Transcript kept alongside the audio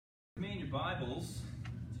Bibles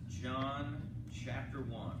to John chapter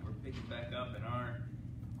 1. We're picking back up in our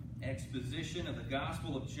exposition of the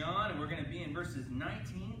Gospel of John, and we're going to be in verses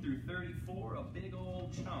 19 through 34, a big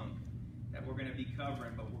old chunk that we're going to be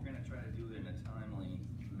covering, but we're going to try to do it in a timely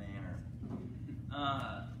manner.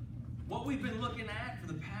 What we've been looking at for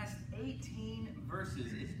the past 18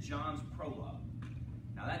 verses is John's prologue.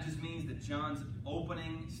 Now that just means that John's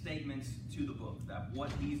opening statements to the book, that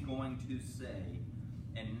what he's going to say.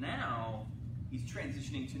 And now he's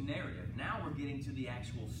transitioning to narrative. Now we're getting to the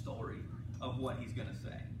actual story of what he's going to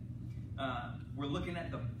say. We're looking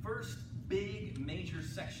at the first big major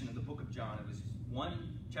section of the book of John. It was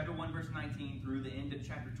chapter 1, verse 19 through the end of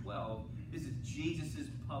chapter 12. This is Jesus'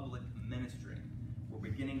 public ministry. We're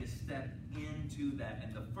beginning to step into that.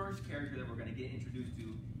 And the first character that we're going to get introduced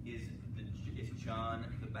to is John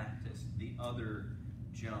the Baptist, the other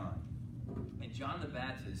John. And John the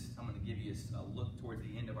Baptist, I'm going to give you a look towards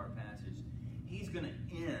the end of our passage. He's going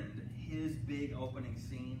to end his big opening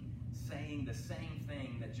scene saying the same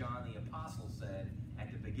thing that John the Apostle said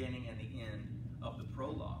at the beginning and the end of the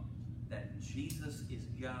prologue, that Jesus is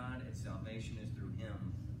God and salvation is through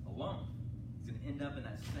him alone. He's going to end up in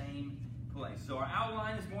that same place. So our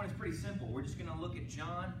outline this morning is pretty simple. We're just going to look at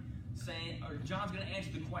John John's going to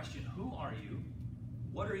answer the question, who are you?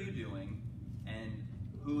 What are you doing? And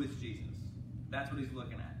who is Jesus? That's what he's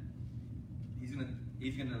looking at. He's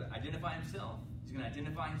going to identify himself. He's going to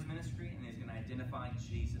identify his ministry, and he's going to identify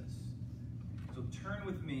Jesus. So turn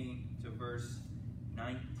with me to verse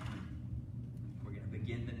 19. We're going to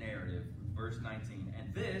begin the narrative with verse 19.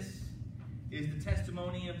 And this is the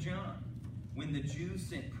testimony of John, when the Jews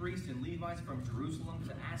sent priests and Levites from Jerusalem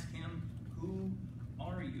to ask him, "Who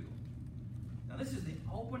are you?" Now this is the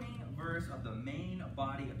opening verse of the main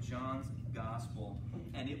body of John's gospel,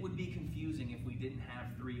 and it would be confusing if we didn't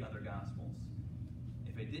have three other gospels.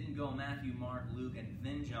 If it didn't go Matthew, Mark, Luke, and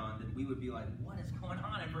then John, then we would be like, what is going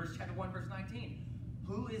on in chapter 1, verse 19?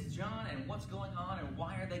 Who is John, and what's going on, and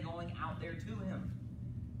why are they going out there to him?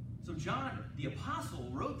 So John, the apostle,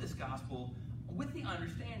 wrote this gospel with the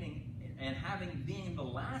understanding, and being the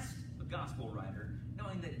last gospel writer,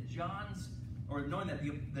 knowing that John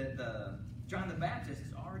the Baptist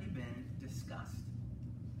has already been discussed.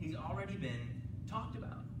 He's already been talked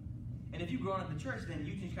about. And if you've grown up in the church, then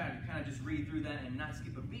you can kind of just read through that and not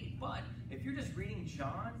skip a beat. But if you're just reading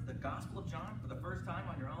John, the Gospel of John, for the first time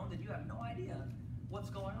on your own, then you have no idea what's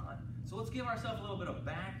going on. So let's give ourselves a little bit of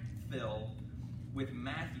backfill with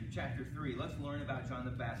Matthew chapter 3. Let's learn about John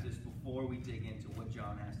the Baptist before we dig into what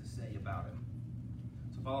John has to say about him.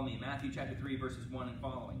 So follow me, Matthew chapter 3, verses 1 and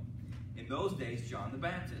following. In those days, John the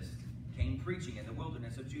Baptist came preaching in the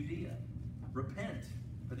wilderness of Judea, "Repent,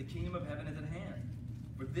 for the kingdom of heaven is at hand.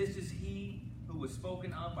 For this is he who was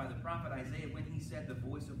spoken of by the prophet Isaiah when he said, the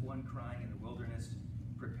voice of one crying in the wilderness,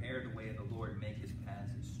 prepare the way of the Lord, make his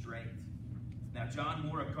paths straight. Now John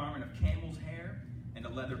wore a garment of camel's hair and a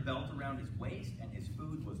leather belt around his waist, and his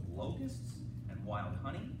food was locusts and wild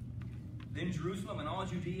honey. Then Jerusalem and all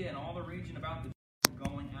Judea and all the region about the were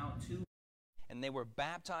going out to him, and they were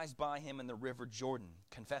baptized by him in the river Jordan,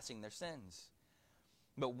 confessing their sins.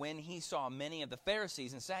 But when he saw many of the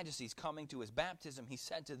Pharisees and Sadducees coming to his baptism, he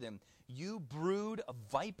said to them, "You brood of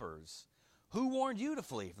vipers, who warned you to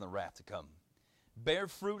flee from the wrath to come? Bear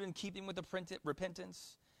fruit in keeping with the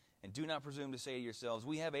repentance, and do not presume to say to yourselves,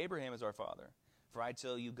 we have Abraham as our father. For I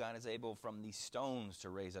tell you, God is able from these stones to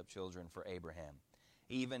raise up children for Abraham.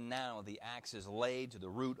 Even now the axe is laid to the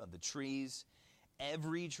root of the trees.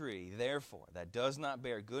 Every tree, therefore, that does not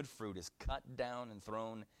bear good fruit is cut down and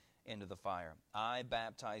thrown into the fire. I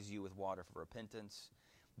baptize you with water for repentance,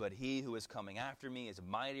 but he who is coming after me is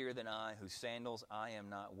mightier than I, whose sandals I am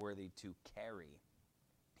not worthy to carry.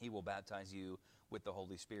 He will baptize you with the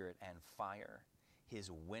Holy Spirit and fire.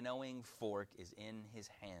 His winnowing fork is in his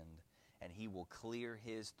hand, and he will clear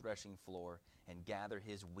his threshing floor and gather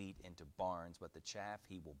his wheat into barns, but the chaff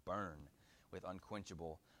he will burn with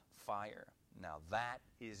unquenchable fire." Now that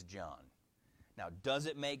is John. Now does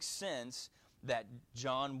it make sense that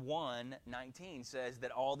John 1:19 says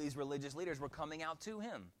that all these religious leaders were coming out to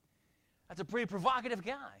him? That's a pretty provocative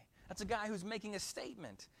guy. That's a guy who's making a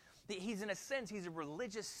statement. He's, in a sense, he's a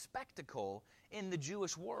religious spectacle in the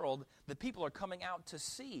Jewish world that people are coming out to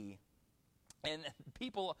see. And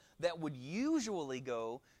people that would usually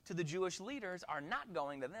go to the Jewish leaders are not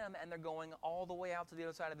going to them, and they're going all the way out to the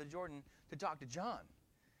other side of the Jordan to talk to John.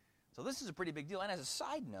 So this is a pretty big deal. And as a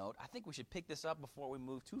side note, I think we should pick this up before we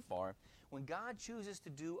move too far. When God chooses to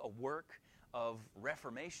do a work of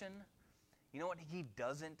reformation, you know what he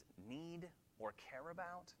doesn't need or care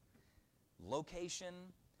about?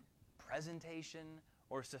 Location, presentation,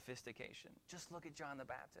 or sophistication. Just look at John the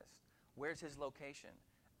Baptist. Where's his location?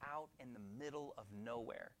 Out in the middle of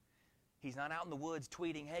nowhere. He's not out in the woods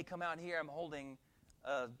tweeting, hey, come out here, I'm holding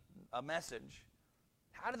a message.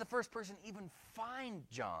 How did the first person even find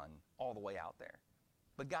John all the way out there?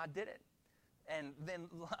 But God did it. And then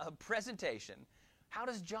presentation. How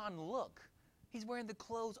does John look? He's wearing the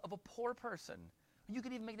clothes of a poor person. You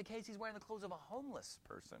could even make the case he's wearing the clothes of a homeless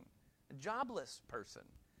person, a jobless person.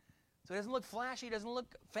 So he doesn't look flashy, doesn't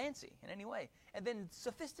look fancy in any way. And then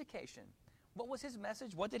sophistication. What was his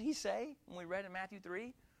message? What did he say when we read in Matthew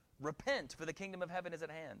 3? Repent, for the kingdom of heaven is at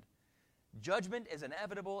hand. Judgment is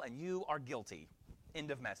inevitable and you are guilty.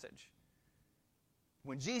 End of message.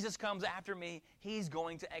 When Jesus comes after me, he's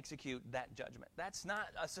going to execute that judgment. That's not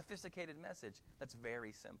a sophisticated message. That's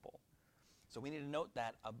very simple. So we need to note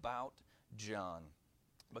that about John,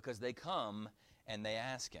 because they come and they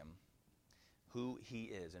ask him who he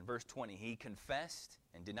is. In verse 20, he confessed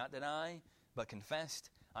and did not deny, but confessed,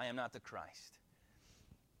 I am not the Christ.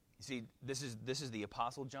 You see, this is the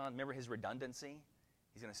Apostle John. Remember his redundancy?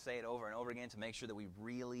 He's going to say it over and over again to make sure that we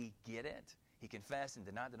really get it. He confessed and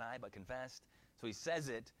did not deny, but confessed. So he says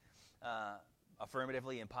it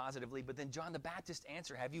affirmatively and positively. But then John the Baptist's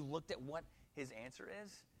answer, have you looked at what his answer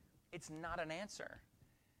is? It's not an answer.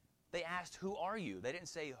 They asked, who are you? They didn't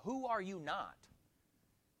say, who are you not?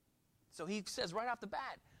 So he says right off the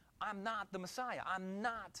bat, I'm not the Messiah. I'm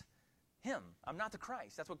not him. I'm not the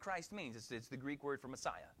Christ. That's what Christ means. It's the Greek word for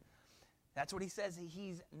Messiah. That's what he says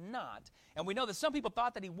he's not. And we know that some people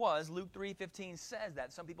thought that he was. Luke 3:15 says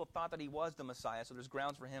that. Some people thought that he was the Messiah, so there's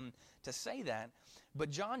grounds for him to say that. But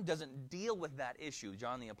John doesn't deal with that issue,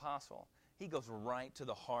 John the Apostle. He goes right to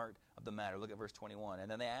the heart of the matter. Look at verse 21. And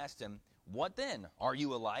then they asked him, what then? Are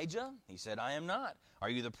you Elijah? He said, I am not. Are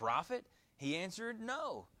you the prophet? He answered,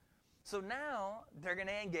 no. So now they're going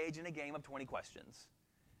to engage in a game of 20 questions,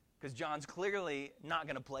 because John's clearly not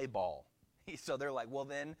going to play ball. So they're like, well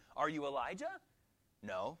then, are you Elijah?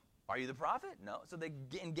 No. Are you the prophet? No. So they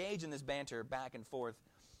engage in this banter back and forth.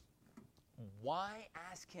 Why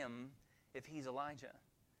ask him if he's Elijah?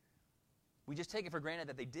 We just take it for granted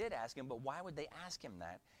that they did ask him, but why would they ask him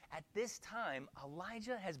that? At this time,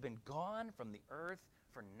 Elijah has been gone from the earth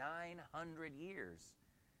for 900 years.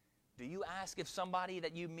 Do you ask if somebody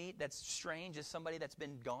that you meet that's strange is somebody that's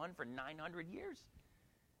been gone for 900 years?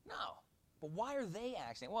 No. But why are they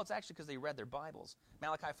asking? Well, it's actually because they read their Bibles.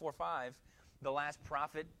 Malachi 4:5, the last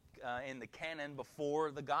prophet in the canon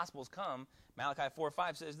before the Gospels come, Malachi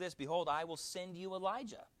 4:5 says this, behold, I will send you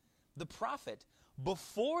Elijah, the prophet,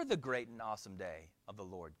 before the great and awesome day of the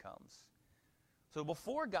Lord comes. So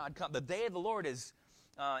before God comes, the day of the Lord is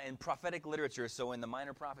in prophetic literature, so in the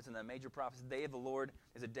minor prophets and the major prophets, the day of the Lord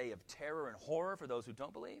is a day of terror and horror for those who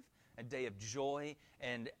don't believe, a day of joy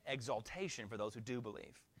and exaltation for those who do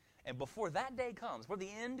believe. And before that day comes, before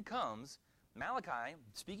the end comes, Malachi,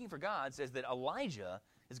 speaking for God, says that Elijah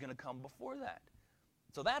is going to come before that.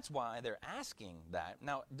 So that's why they're asking that.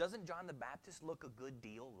 Now, doesn't John the Baptist look a good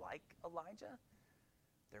deal like Elijah?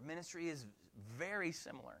 Their ministry is very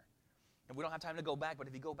similar. And we don't have time to go back, but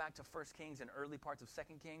if you go back to 1 Kings and early parts of 2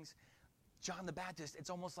 Kings, John the Baptist,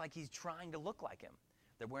 it's almost like he's trying to look like him.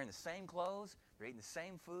 They're wearing the same clothes, they're eating the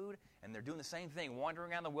same food, and they're doing the same thing,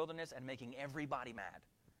 wandering around the wilderness and making everybody mad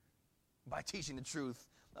by teaching the truth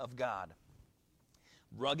of God.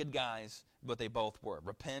 Rugged guys, but they both were.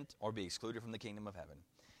 Repent or be excluded from the kingdom of heaven.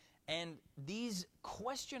 And these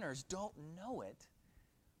questioners don't know it,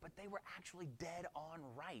 but they were actually dead on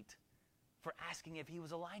right for asking if he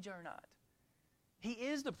was Elijah or not. He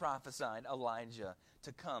is the prophesied Elijah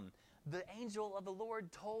to come. The angel of the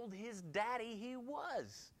Lord told his daddy he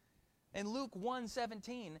was. In Luke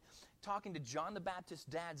 1:17, talking to John the Baptist's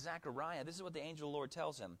dad, Zechariah, this is what the angel of the Lord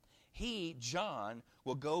tells him. He, John,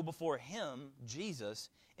 will go before him, Jesus,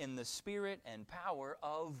 in the spirit and power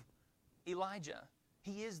of Elijah.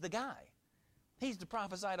 He is the guy. He's the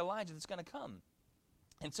prophesied Elijah that's going to come.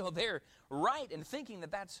 And so they're right in thinking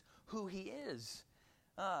that that's who he is.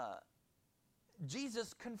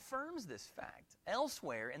 Jesus confirms this fact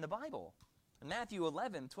elsewhere in the Bible. In Matthew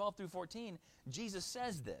 11:12 through 14, Jesus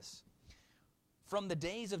says this. From the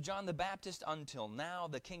days of John the Baptist until now,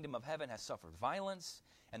 the kingdom of heaven has suffered violence,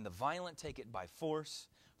 and the violent take it by force.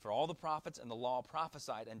 For all the prophets and the law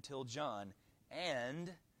prophesied until John.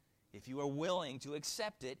 And if you are willing to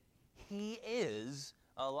accept it, he is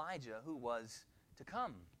Elijah who was to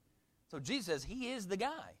come. So Jesus says he is the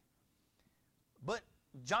guy. But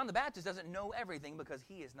John the Baptist doesn't know everything because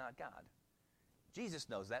he is not God. Jesus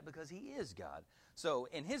knows that because he is God. So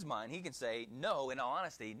in his mind, he can say, no, in all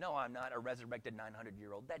honesty, no, I'm not a resurrected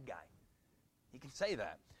 900-year-old dead guy. He can say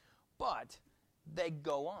that. But they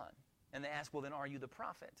go on and they ask, well, then are you the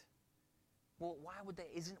prophet? Well, why would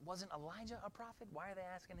they? Wasn't Elijah a prophet? Why are they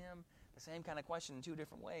asking him the same kind of question in two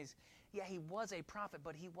different ways? Yeah, he was a prophet,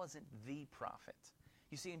 but he wasn't the prophet.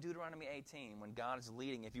 You see in Deuteronomy 18, when God is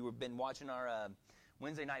leading, if you've been watching our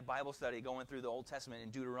Wednesday night Bible study going through the Old Testament in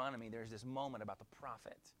Deuteronomy, there's this moment about the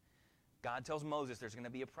prophet. God tells Moses there's going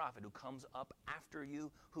to be a prophet who comes up after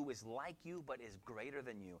you, who is like you, but is greater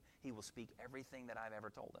than you. He will speak everything that I've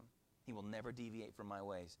ever told him. He will never deviate from my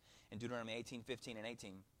ways. In Deuteronomy 18, 15, and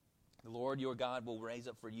 18, the Lord your God will raise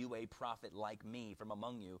up for you a prophet like me from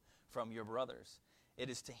among you, from your brothers. It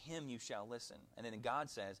is to him you shall listen. And then God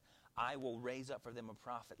says, I will raise up for them a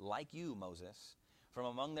prophet like you, Moses, from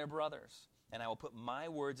among their brothers. And I will put my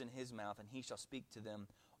words in his mouth, and he shall speak to them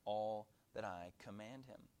all that I command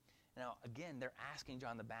him. Now, again, they're asking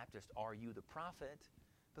John the Baptist, are you the prophet?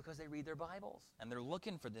 Because they read their Bibles, and they're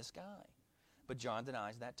looking for this guy. But John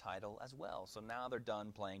denies that title as well. So now they're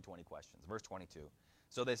done playing 20 questions. Verse 22.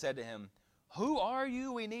 So they said to him, who are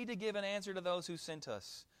you? We need to give an answer to those who sent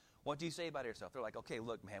us. What do you say about yourself? They're like, okay,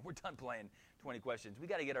 look, man, we're done playing 20 questions. We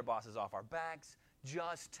got to get our bosses off our backs.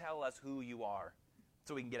 Just tell us who you are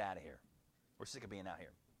so we can get out of here. We're sick of being out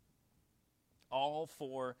here. All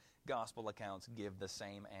four gospel accounts give the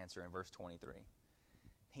same answer in verse 23.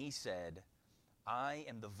 He said, I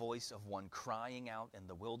am the voice of one crying out in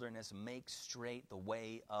the wilderness, make straight the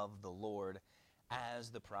way of the Lord,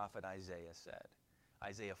 as the prophet Isaiah said.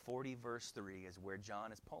 Isaiah 40 verse 3 is where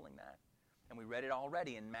John is pulling that. And we read it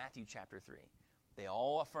already in Matthew chapter 3. They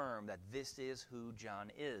all affirm that this is who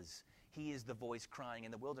John is. He is the voice crying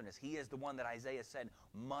in the wilderness. He is the one that Isaiah said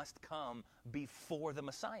must come before the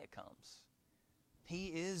Messiah comes. He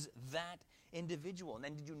is that individual. And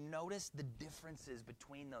then did you notice the differences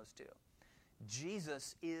between those two?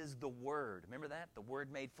 Jesus is the Word. Remember that? The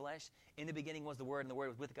Word made flesh. In the beginning was the Word, and the Word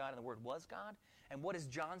was with God, and the Word was God. And what does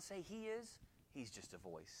John say he is? He's just a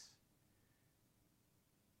voice.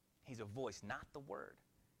 He's a voice, not the Word.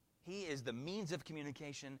 He is the means of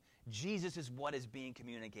communication. Jesus is what is being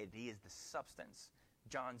communicated. He is the substance.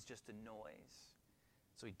 John's just a noise.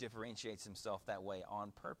 So he differentiates himself that way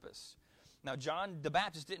on purpose. Now, John the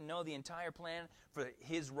Baptist didn't know the entire plan for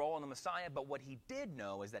his role in the Messiah, but what he did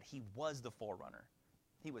know is that he was the forerunner.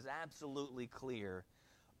 He was absolutely clear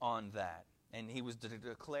on that. And he was to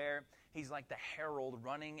declare, he's like the herald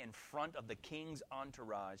running in front of the king's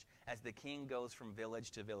entourage as the king goes from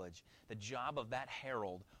village to village. The job of that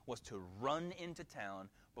herald was to run into town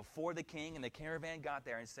before the king and the caravan got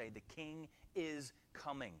there and say, the king is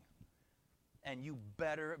coming. And you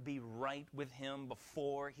better be right with him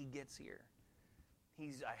before he gets here.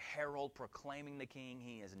 He's a herald proclaiming the king.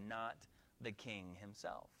 He is not the king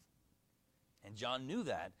himself. And John knew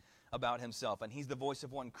that about himself. And he's the voice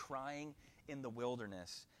of one crying in the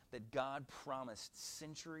wilderness that God promised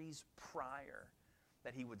centuries prior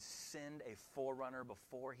that he would send a forerunner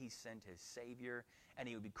before he sent his Savior, and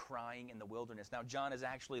he would be crying in the wilderness. Now, John is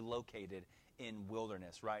actually located in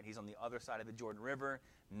wilderness, right? He's on the other side of the Jordan River,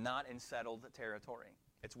 not in settled territory.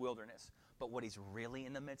 It's wilderness. But what he's really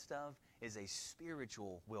in the midst of is a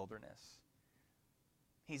spiritual wilderness.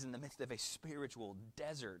 He's in the midst of a spiritual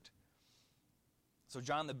desert. So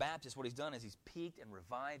John the Baptist, what he's done is he's piqued and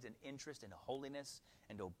revived an interest in holiness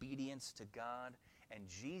and obedience to God. And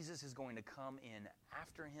Jesus is going to come in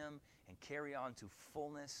after him and carry on to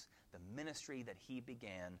fullness the ministry that he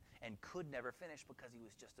began and could never finish because he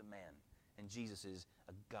was just a man. And Jesus is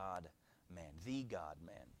a God-man, the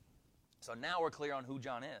God-man. So now we're clear on who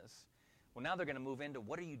John is. Well, now they're going to move into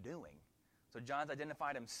what are you doing? So John's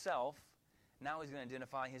identified himself. Now he's going to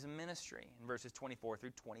identify his ministry in verses 24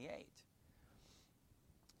 through 28.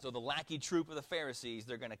 So the lackey troop of the Pharisees,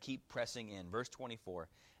 they're going to keep pressing in. Verse 24.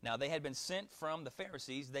 Now they had been sent from the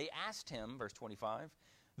Pharisees. They asked him, verse 25,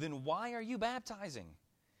 then why are you baptizing?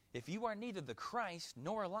 If you are neither the Christ,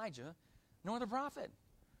 nor Elijah, nor the prophet.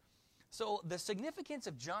 So the significance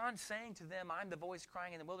of John saying to them, I'm the voice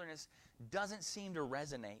crying in the wilderness, doesn't seem to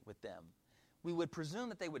resonate with them. We would presume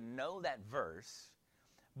that they would know that verse,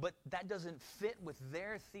 but that doesn't fit with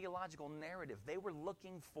their theological narrative. They were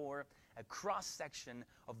looking for a cross-section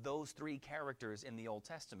of those three characters in the Old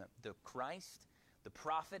Testament, the Christ, the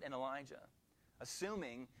prophet, and Elijah,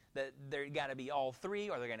 assuming that they're got to be all three,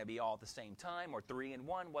 or they're going to be all at the same time, or three in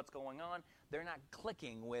one, what's going on? They're not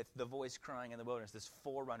clicking with the voice crying in the wilderness, this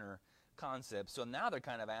forerunner concept. So now they're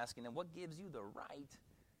kind of asking them, what gives you the right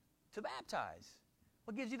to baptize?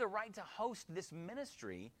 What gives you the right to host this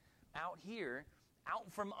ministry out here,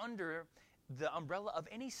 out from under the umbrella of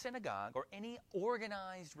any synagogue or any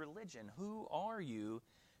organized religion? Who are you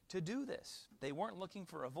to do this? They weren't looking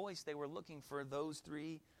for a voice. They were looking for those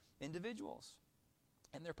three individuals.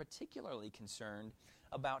 and they're particularly concerned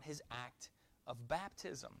about his act of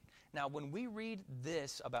baptism. Now, when we read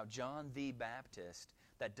this about John the Baptist,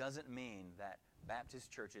 that doesn't mean that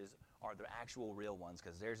Baptist churches are the actual real ones,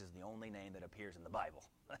 because theirs is the only name that appears in the Bible.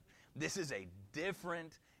 This is a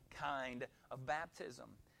different kind of baptism.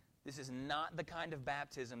 This is not the kind of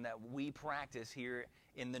baptism that we practice here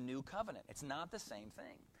in the New Covenant. It's not the same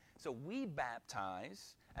thing. So we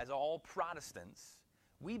baptize, as all Protestants,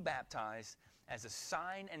 we baptize as a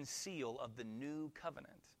sign and seal of the New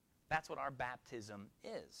Covenant. That's what our baptism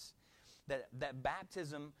is. That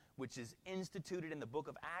baptism, which is instituted in the book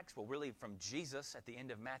of Acts, well, really from Jesus at the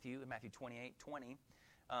end of Matthew 28:20,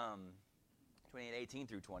 28:18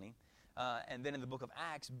 through 20, and then in the book of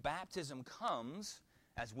Acts, baptism comes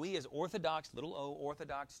as we as Orthodox, little o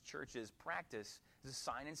Orthodox churches practice as a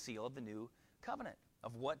sign and seal of the New Covenant,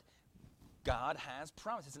 of what God has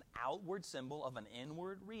promised. It's an outward symbol of an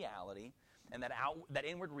inward reality, and that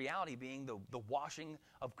inward reality being the washing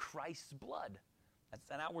of Christ's blood. That's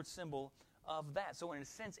an outward symbol of that. So in a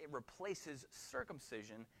sense, it replaces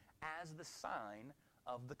circumcision as the sign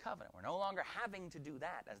of the covenant. We're no longer having to do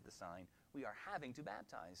that as the sign. We are having to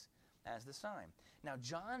baptize as the sign. Now,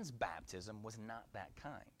 John's baptism was not that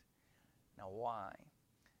kind. Now, why?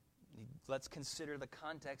 Let's consider the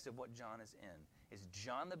context of what John is in. Is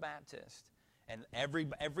John the Baptist and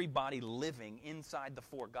everybody living inside the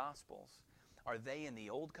four Gospels, are they in the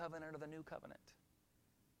Old Covenant or the New Covenant?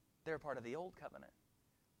 They're a part of the Old Covenant.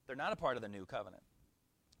 They're not a part of the New Covenant.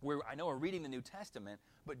 I know we're reading the New Testament,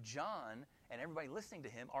 but John and everybody listening to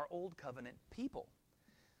him are Old Covenant people.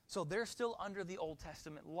 So they're still under the Old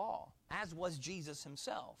Testament law, as was Jesus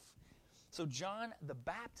himself. So John the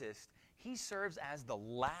Baptist, he serves as the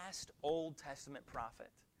last Old Testament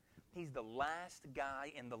prophet. He's the last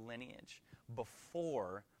guy in the lineage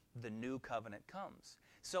before the New Covenant comes.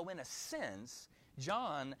 So in a sense,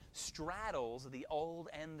 John straddles the Old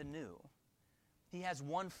and the New. He has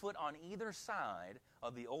one foot on either side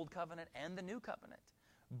of the Old Covenant and the New Covenant,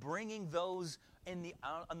 bringing those in the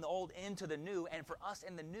Old into the New, and for us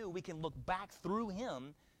in the New, we can look back through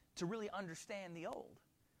him to really understand the Old.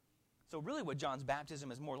 So really what John's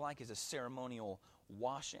baptism is more like is a ceremonial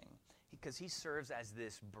washing, because he serves as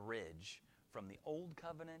this bridge from the Old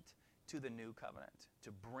Covenant to the New Covenant,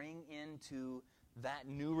 to bring into that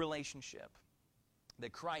new relationship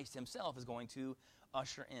that Christ himself is going to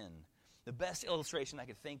usher in. The best illustration I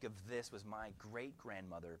could think of this was my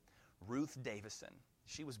great-grandmother, Ruth Davison.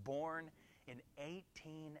 She was born in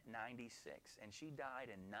 1896, and she died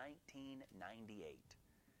in 1998.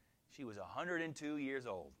 She was 102 years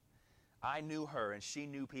old. I knew her, and she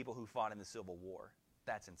knew people who fought in the Civil War.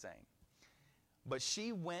 That's insane. But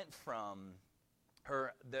she went from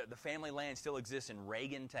the family land still exists in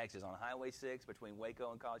Reagan, Texas, on Highway 6 between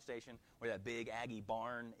Waco and College Station, where that big Aggie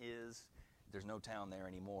barn is. There's no town there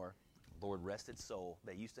anymore. Lord rest its soul.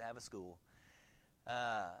 They used to have a school.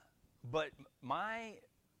 But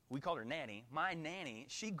we called her Nanny. My nanny,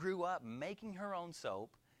 she grew up making her own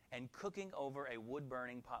soap and cooking over a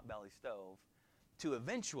wood-burning potbelly stove to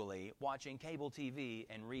eventually watching cable TV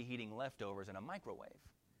and reheating leftovers in a microwave.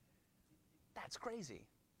 That's crazy.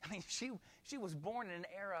 I mean, she was born in an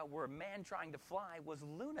era where a man trying to fly was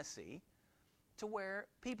lunacy, to where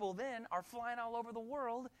people then are flying all over the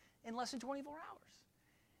world in less than 24 hours.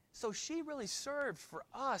 So she really served for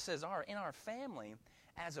us in our family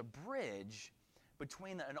as a bridge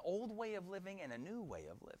between an old way of living and a new way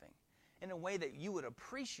of living, in a way that you would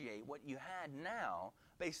appreciate what you had now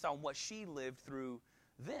based on what she lived through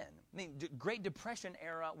then. I mean, the Great Depression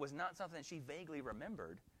era was not something that she vaguely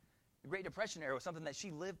remembered. The Great Depression era was something that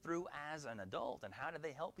she lived through as an adult. And how did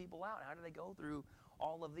they help people out? How did they go through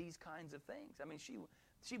all of these kinds of things? I mean,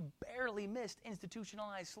 she barely missed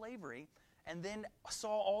institutionalized slavery, and then saw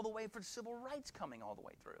all the way for civil rights coming all the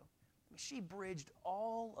way through. I mean, she bridged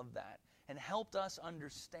all of that and helped us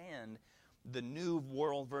understand the new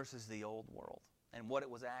world versus the old world and what it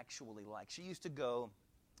was actually like. She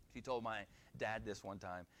told my dad this one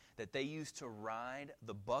time, that they used to ride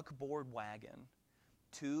the buckboard wagon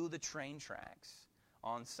to the train tracks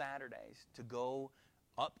on Saturdays to go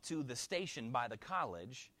up to the station by the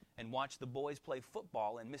college and watch the boys play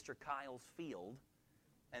football in Mr. Kyle's field,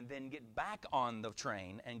 and then get back on the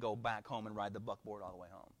train and go back home and ride the buckboard all the way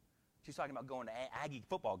home. She's talking about going to Aggie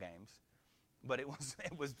football games, but it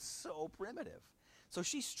was so primitive. So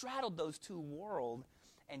she straddled those two worlds,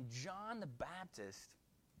 and John the Baptist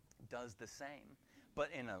does the same, but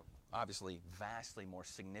in a obviously vastly more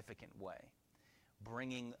significant way,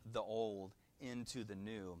 bringing the old into the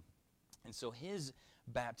new. And so his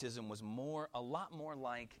baptism was a lot more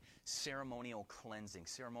like ceremonial cleansing,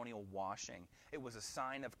 ceremonial washing. It was a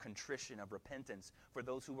sign of contrition, of repentance for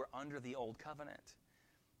those who were under the old covenant.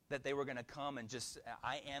 That they were going to come and just,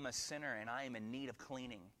 I am a sinner and I am in need of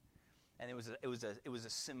cleaning. And it was a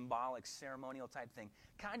symbolic, ceremonial type thing.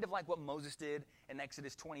 Kind of like what Moses did in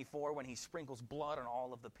Exodus 24 when he sprinkles blood on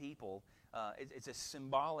all of the people. It's a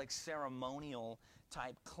symbolic, ceremonial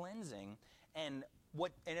type cleansing. And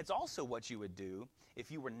it's also what you would do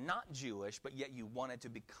if you were not Jewish, but yet you wanted to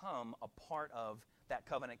become a part of that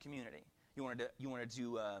covenant community. You wanted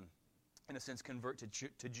to in a sense, convert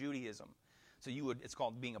to Judaism. So it's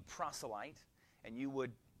called being a proselyte, and you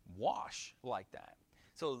would wash like that.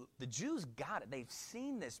 So the Jews got it. They've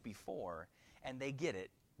seen this before, and they get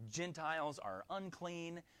it. Gentiles are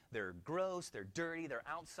unclean, they're gross, they're dirty, they're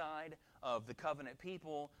outside of the covenant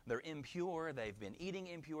people, they're impure, they've been eating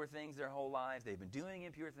impure things their whole lives, they've been doing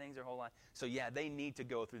impure things their whole life. So yeah, they need to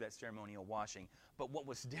go through that ceremonial washing. But what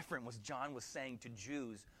was different was John was saying to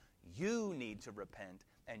Jews, you need to repent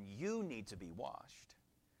and you need to be washed.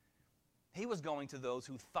 He was going to those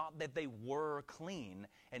who thought that they were clean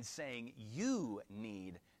and saying, you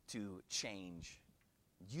need to change.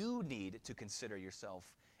 You need to consider yourself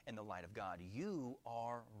in the light of God. You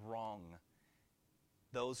are wrong.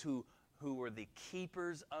 Those who were the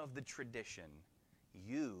keepers of the tradition,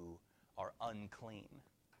 you are unclean.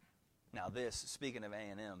 Now this, speaking of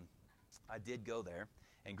A&M, I did go there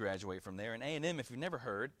and graduate from there. And A&M, if you've never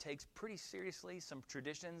heard, takes pretty seriously some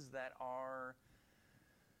traditions that are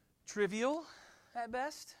trivial at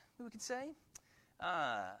best, we could say.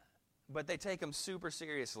 But they take them super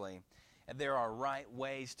seriously. And there are right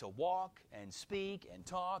ways to walk and speak and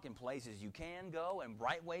talk and places you can go, and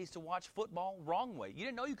right ways to watch football, wrong way. You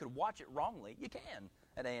didn't know you could watch it wrongly. You can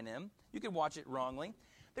at A&M. You can watch it wrongly.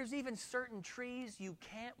 There's even certain trees you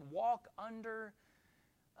can't walk under,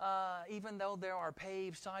 even though there are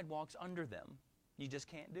paved sidewalks under them. You just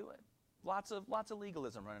can't do it. Lots of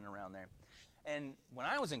legalism running around there. And when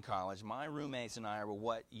I was in college, my roommates and I were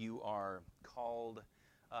what you are called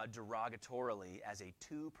derogatorily as a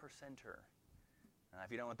 2%er.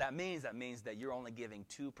 If you don't know what that means that you're only giving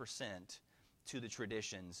 2% to the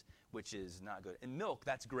traditions, which is not good. In milk,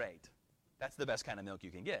 that's great. That's the best kind of milk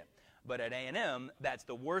you can get. But at A&M, that's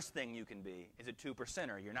the worst thing you can be, is a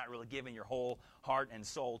 2%er. You're not really giving your whole heart and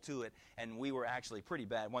soul to it. And we were actually pretty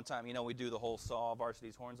bad. One time, we do the whole saw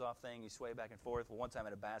varsity's horns off thing. You sway back and forth. Well, one time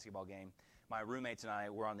at a basketball game, my roommates and I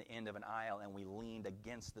were on the end of an aisle, and we leaned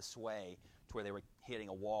against the sway to where they were hitting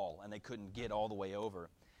a wall, and they couldn't get all the way over.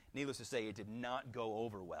 Needless to say, it did not go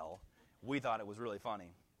over well. We thought it was really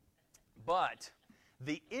funny. But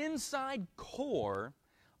the inside core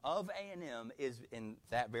of A&M is in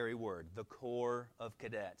that very word, the Corps of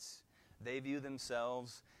Cadets. They view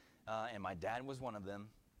themselves, and my dad was one of them,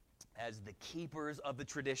 as the keepers of the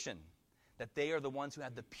tradition. That they are the ones who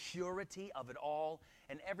have the purity of it all.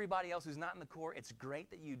 And everybody else who's not in the Corps, it's great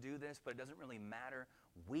that you do this, but it doesn't really matter.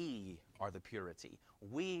 We are the purity.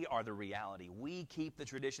 We are the reality. We keep the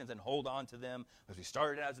traditions and hold on to them, because we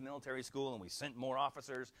started as a military school and we sent more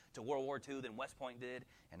officers to World War II than West Point did,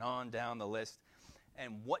 and on down the list.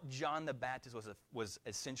 And what John the Baptist was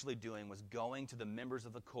essentially doing was going to the members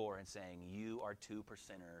of the Corps and saying, you are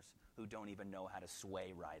 2%ers who don't even know how to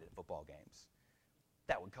sway right at football games.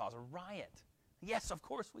 That would cause a riot. Yes, of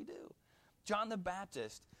course we do. John the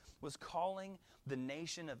Baptist was calling the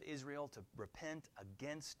nation of Israel to repent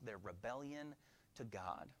against their rebellion to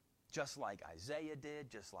God. Just like Isaiah did,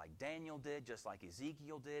 just like Daniel did, just like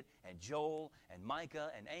Ezekiel did, and Joel, and Micah,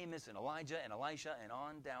 and Amos, and Elijah, and Elisha, and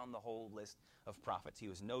on down the whole list of prophets. He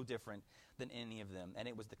was no different than any of them. And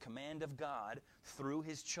it was the command of God through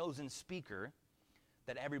his chosen speaker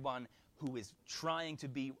that everyone who is trying to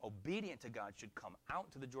be obedient to God should come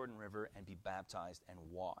out to the Jordan River and be baptized and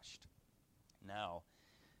washed. Now,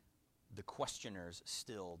 the questioners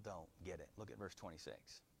still don't get it. Look at verse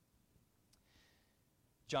 26.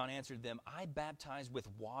 John answered them, I baptize with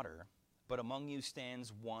water, but among you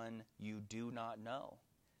stands one you do not know.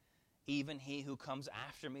 Even he who comes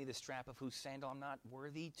after me, the strap of whose sandal I'm not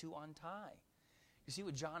worthy to untie. You see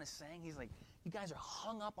what John is saying? He's like, you guys are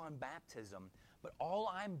hung up on baptism, but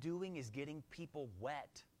all I'm doing is getting people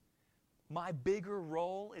wet. My bigger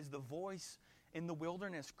role is the voice in the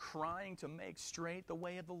wilderness crying to make straight the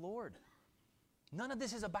way of the Lord. None of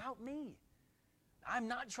this is about me. I'm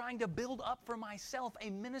not trying to build up for myself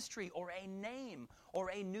a ministry or a name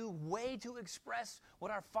or a new way to express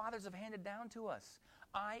what our fathers have handed down to us.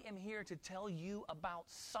 I am here to tell you about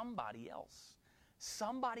somebody else.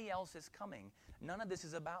 Somebody else is coming. None of this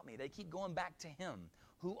is about me. They keep going back to him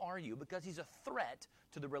Who are you? Because he's a threat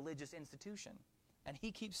to the religious institution. And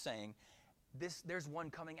he keeps saying, there's one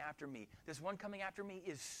coming after me. This one coming after me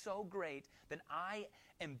is so great that I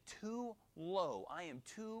am too low. I am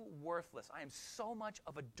too worthless. I am so much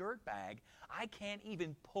of a dirtbag, I can't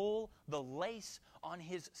even pull the lace on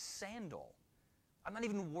his sandal. I'm not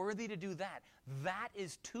even worthy to do that. That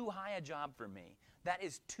is too high a job for me. That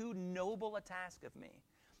is too noble a task of me.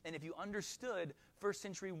 And if you understood first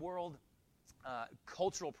century world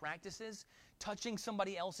cultural practices, touching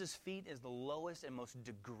somebody else's feet is the lowest and most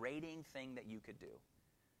degrading thing that you could do.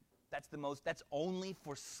 That's only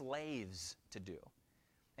for slaves to do.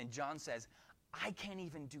 And John says, I can't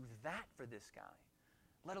even do that for this guy,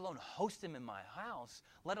 let alone host him in my house,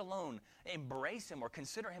 let alone embrace him or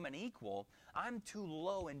consider him an equal. I'm too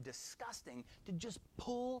low and disgusting to just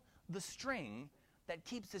pull the string that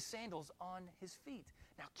keeps his sandals on his feet.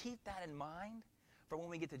 Now keep that in mind for when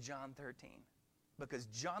we get to John 13. Because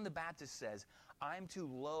John the Baptist says, I'm too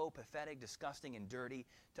low, pathetic, disgusting, and dirty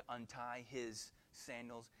to untie his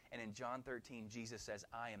sandals. And in John 13, Jesus says,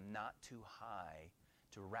 I am not too high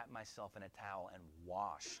to wrap myself in a towel and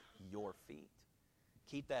wash your feet.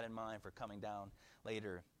 Keep that in mind for coming down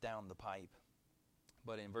later down the pipe.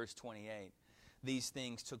 But in verse 28, these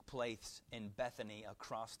things took place in Bethany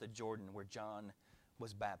across the Jordan where John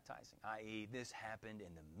was baptizing, i.e., this happened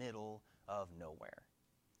in the middle of nowhere.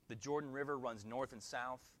 The Jordan River runs north and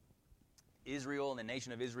south. Israel and the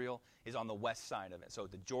nation of Israel is on the west side of it. So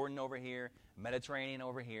the Jordan over here, Mediterranean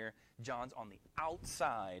over here. John's on the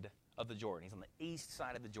outside of the Jordan. He's on the east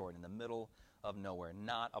side of the Jordan, in the middle of nowhere,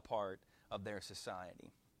 not a part of their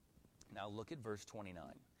society. Now look at verse 29.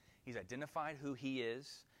 He's identified who he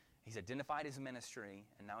is. He's identified his ministry,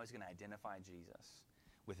 and now he's going to identify Jesus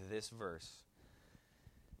with this verse.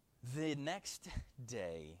 The next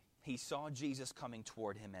day, he saw Jesus coming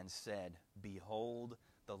toward him and said, Behold,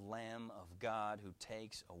 the Lamb of God who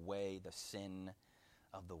takes away the sin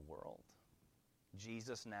of the world.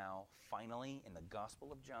 Jesus now, finally, in the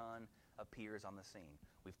Gospel of John, appears on the scene.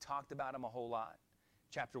 We've talked about him a whole lot.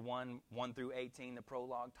 Chapter 1 through 18, the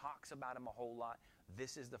prologue, talks about him a whole lot.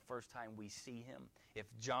 This is the first time we see him. If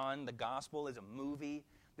John, the Gospel, is a movie,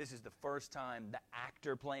 this is the first time the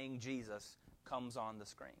actor playing Jesus comes on the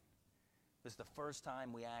screen. This is the first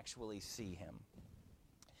time we actually see him.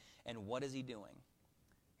 And what is he doing?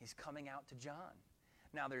 He's coming out to John.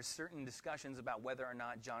 Now, there's certain discussions about whether or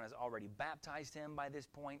not John has already baptized him by this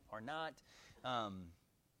point or not.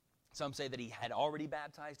 Some say that he had already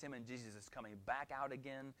baptized him and Jesus is coming back out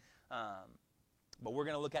again. But we're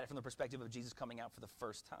going to look at it from the perspective of Jesus coming out for the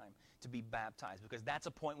first time to be baptized, because that's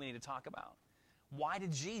a point we need to talk about. Why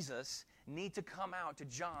did Jesus need to come out to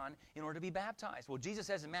John in order to be baptized? Well, Jesus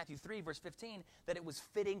says in Matthew 3, verse 15, that it was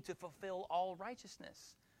fitting to fulfill all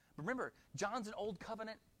righteousness. Remember, John's an Old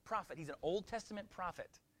Covenant prophet. He's an Old Testament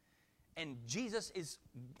prophet. And Jesus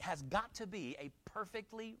has got to be a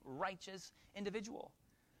perfectly righteous individual.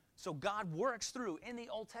 So God works through, in the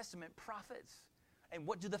Old Testament, prophets. And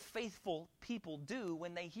what do the faithful people do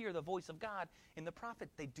when they hear the voice of God in the prophet?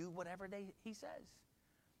 They do whatever he says.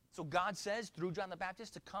 So God says through John the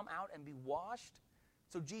Baptist to come out and be washed.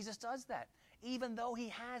 So Jesus does that, even though he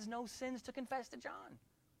has no sins to confess to John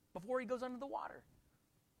before he goes under the water.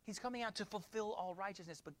 He's coming out to fulfill all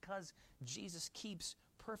righteousness because Jesus keeps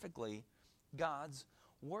perfectly God's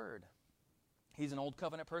word. He's an Old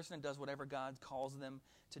Covenant person and does whatever God calls them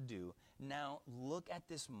to do. Now, look at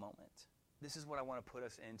this moment. This is what I want to put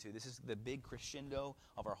us into. This is the big crescendo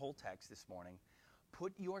of our whole text this morning.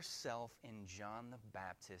 Put yourself in John the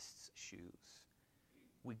Baptist's shoes.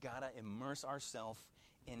 We got to immerse ourselves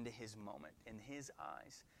into his moment, in his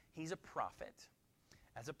eyes. He's a prophet.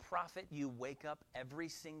 As a prophet, you wake up every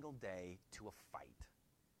single day to a fight.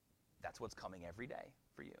 That's what's coming every day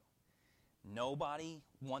for you. Nobody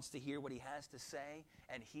wants to hear what he has to say,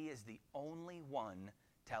 and he is the only one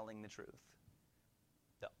telling the truth.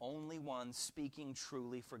 The only one speaking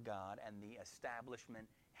truly for God, and the establishment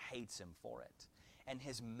hates him for it. And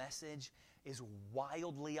his message is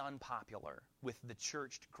wildly unpopular with the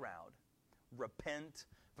churched crowd. Repent,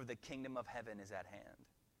 for the kingdom of heaven is at hand.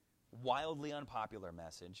 Wildly unpopular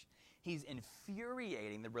message. He's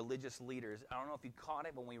infuriating the religious leaders. I don't know if you caught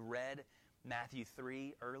it when we read Matthew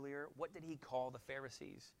 3 earlier. What did he call the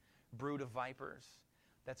Pharisees? Brood of vipers.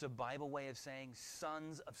 That's a Bible way of saying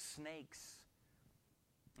sons of snakes.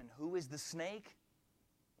 And who is the snake?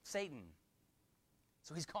 Satan.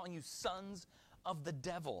 So he's calling you sons of the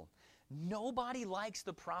devil. Nobody likes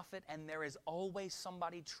the prophet, and there is always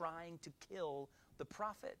somebody trying to kill the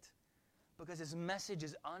prophet because his message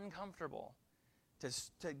is uncomfortable.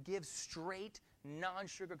 To give straight,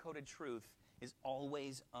 non-sugar-coated truth is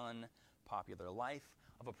always unpopular. The life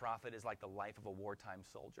of a prophet is like the life of a wartime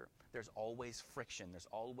soldier. There's always friction. There's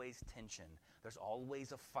always tension. There's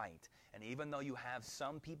always a fight. And even though you have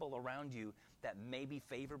some people around you that may be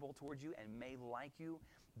favorable towards you and may like you,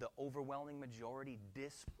 the overwhelming majority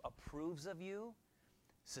disapproves of you,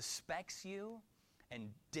 suspects you, and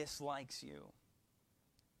dislikes you.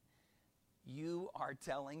 You are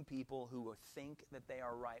telling people who think that they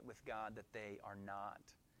are right with God that they are not.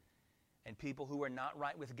 And people who are not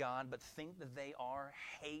right with God but think that they are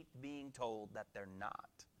hate being told that they're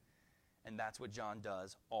not. And that's what John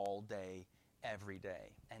does all day, every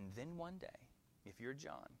day. And then one day, if you're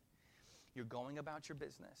John, you're going about your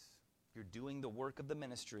business. You're doing the work of the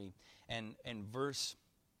ministry. And verse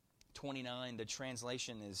 29, the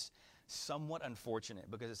translation is somewhat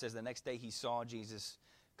unfortunate because it says the next day he saw Jesus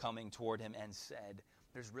coming toward him and said,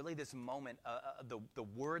 there's really this moment, the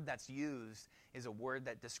word that's used is a word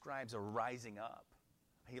that describes a rising up.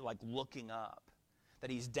 He like looking up. That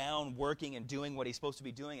he's down working and doing what he's supposed to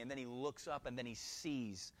be doing, and then he looks up and then he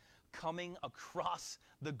sees coming across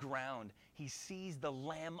the ground. He sees the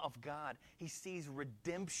Lamb of God. He sees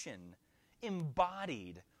redemption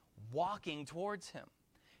embodied, walking towards him.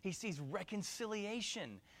 He sees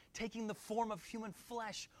reconciliation taking the form of human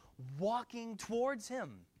flesh, walking towards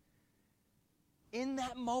him. In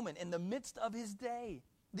that moment, in the midst of his day,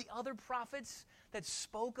 the other prophets that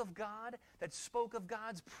spoke of God, that spoke of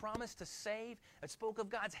God's promise to save, that spoke of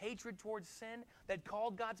God's hatred towards sin, that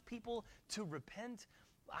called God's people to repent,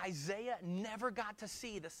 Isaiah never got to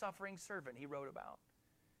see the suffering servant he wrote about.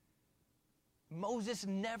 Moses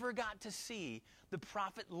never got to see the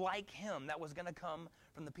prophet like him that was going to come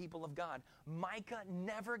from the people of God. Micah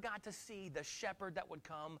never got to see the shepherd that would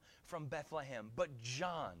come from Bethlehem. But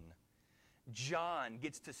John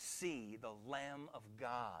gets to see the Lamb of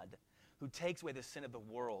God who takes away the sin of the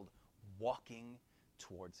world walking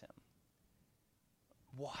towards him.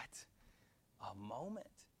 What a moment.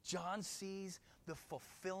 John sees the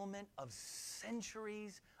fulfillment of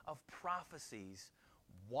centuries of prophecies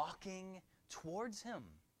walking towards him.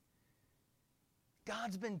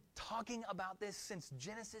 God's been talking about this since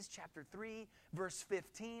Genesis chapter 3, verse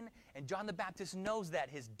 15, and John the Baptist knows that.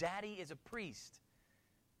 His daddy is a priest.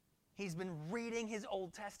 He's been reading his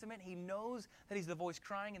Old Testament. He knows that he's the voice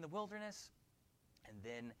crying in the wilderness. And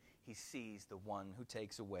then he sees the one who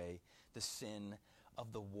takes away the sin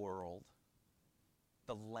of the world.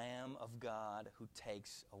 The Lamb of God who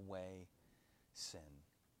takes away sin.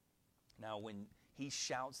 Now, when he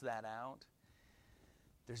shouts that out,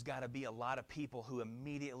 there's got to be a lot of people who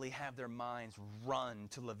immediately have their minds run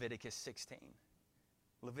to Leviticus 16.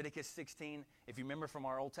 Leviticus 16, if you remember from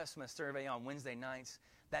our Old Testament survey on Wednesday nights,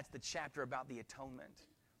 that's the chapter about the atonement,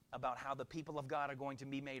 about how the people of God are going to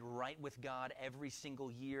be made right with God every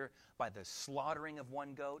single year by the slaughtering of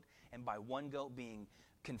one goat, and by one goat being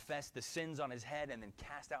confessed the sins on his head and then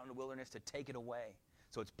cast out in the wilderness to take it away.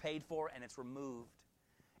 So it's paid for and it's removed.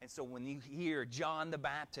 And so when you hear John the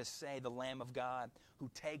Baptist say, the Lamb of God who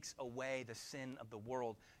takes away the sin of the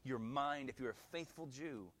world, your mind, if you're a faithful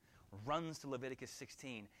Jew, runs to Leviticus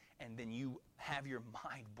 16, and then you have your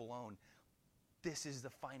mind blown. This is the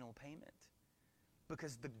final payment.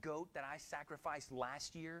 Because the goat that I sacrificed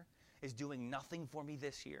last year is doing nothing for me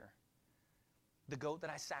this year. The goat that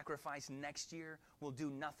I sacrifice next year will do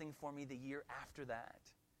nothing for me the year after that.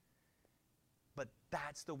 But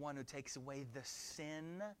that's the one who takes away the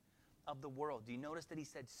sin of the world. Do you notice that he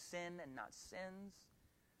said sin and not sins?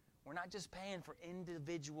 We're not just paying for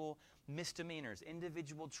individual misdemeanors,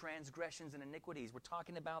 individual transgressions and iniquities. We're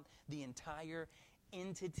talking about the entire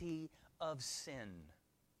entity of sin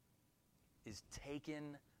is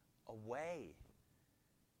taken away.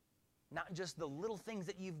 Not just the little things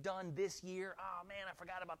that you've done this year. Oh, man, I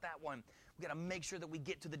forgot about that one. We've got to make sure that we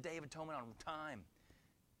get to the Day of Atonement on time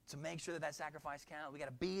to make sure that that sacrifice counts. We've got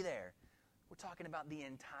to be there. We're talking about the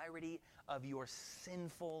entirety of your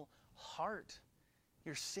sinful heart.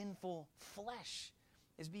 Your sinful flesh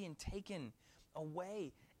is being taken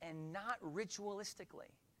away, and not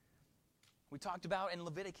ritualistically. We talked about in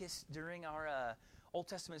Leviticus during our Old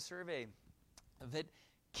Testament survey that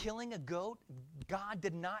killing a goat, God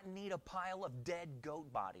did not need a pile of dead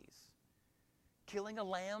goat bodies. Killing a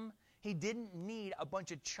lamb, he didn't need a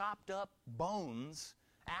bunch of chopped up bones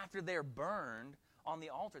after they're burned on the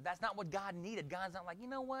altar. That's not what God needed. God's not like, you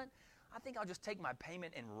know what? I think I'll just take my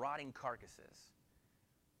payment in rotting carcasses.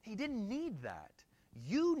 He didn't need that.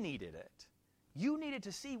 You needed it. You needed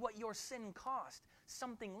to see what your sin cost.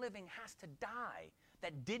 Something living has to die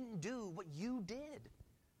that didn't do what you did.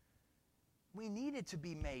 We needed to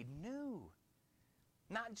be made new.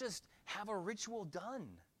 Not just have a ritual done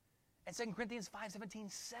And 2 Corinthians 5:17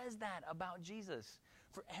 says that about Jesus.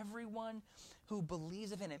 For everyone who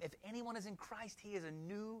believes in him, if anyone is in Christ, he is a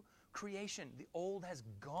new creation. The old has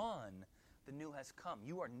gone, the new has come.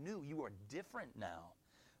 You are new, you are different now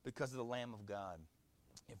because of the Lamb of God.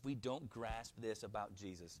 If we don't grasp this about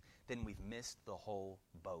Jesus, then we've missed the whole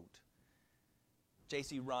boat.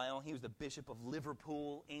 J.C. Ryle, he was the Bishop of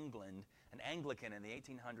Liverpool, England, an Anglican in the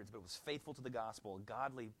 1800s, but was faithful to the gospel, a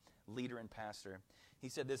godly leader and pastor. He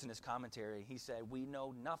said this in his commentary. He said, "We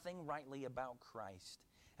know nothing rightly about Christ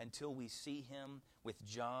until we see him with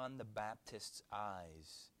John the Baptist's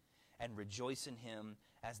eyes and rejoice in him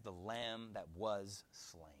as the Lamb that was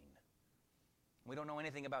slain." We don't know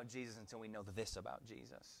anything about Jesus until we know this about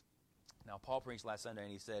Jesus. Now, Paul preached last Sunday,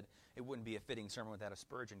 and he said it wouldn't be a fitting sermon without a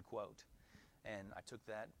Spurgeon quote. And I took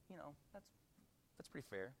that, that's pretty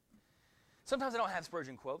fair. Sometimes I don't have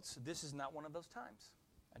Spurgeon quotes. This is not one of those times.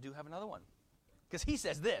 I do have another one. Because he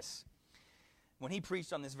says this. When he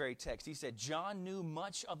preached on this very text, he said, John knew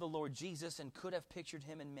much of the Lord Jesus and could have pictured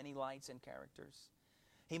him in many lights and characters.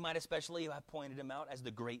 He might especially have pointed him out as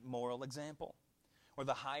the great moral example or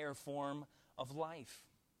the higher form of life,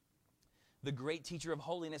 the great teacher of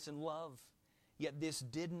holiness and love. Yet this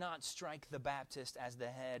did not strike the Baptist as the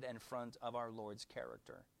head and front of our Lord's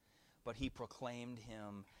character, but he proclaimed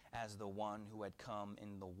him as the one who had come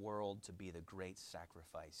in the world to be the great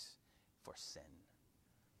sacrifice for sin.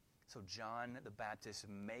 So John the Baptist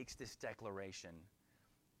makes this declaration,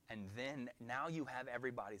 and then now you have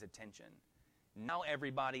everybody's attention. Now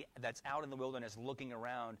everybody that's out in the wilderness looking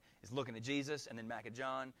around is looking at Jesus and then back at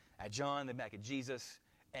John, then back at Jesus,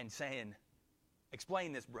 and saying,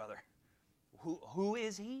 explain this, brother. Who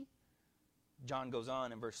is he? John goes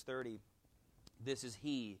on in verse 30, this is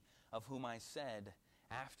he of whom I said,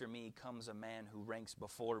 after me comes a man who ranks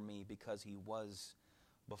before me because he was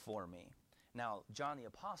before me. Now, John the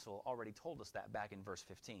Apostle already told us that back in verse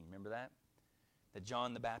 15. Remember that? That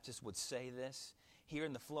John the Baptist would say this. Here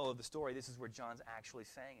in the flow of the story, this is where John's actually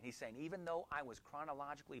saying it. He's saying, even though I was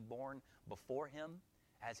chronologically born before him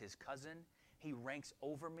as his cousin, he ranks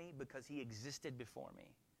over me because he existed before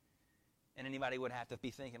me. And anybody would have to be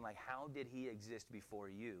thinking, like, how did he exist before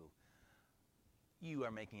you? You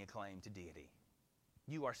are making a claim to deity.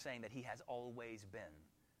 You are saying that he has always been,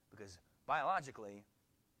 because biologically,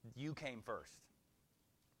 you came first.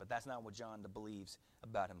 But that's not what John believes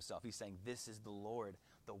about himself. He's saying, this is the Lord,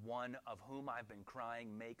 the one of whom I've been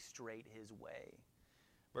crying, make straight his way.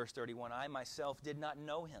 Verse 31, I myself did not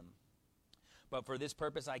know him, but for this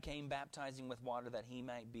purpose I came baptizing with water that he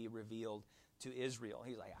might be revealed to Israel.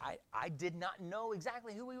 He's like, I did not know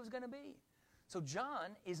exactly who he was going to be. So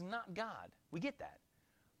John is not God. We get that.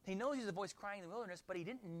 He knows he's a voice crying in the wilderness, but he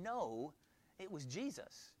didn't know it was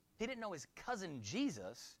Jesus. He didn't know his cousin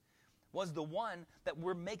Jesus was the one that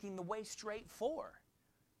we're making the way straight for.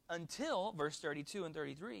 Until, verse 32 and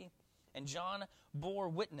 33, and John bore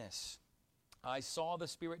witness. I saw the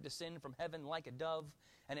Spirit descend from heaven like a dove,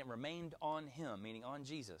 and it remained on him, meaning on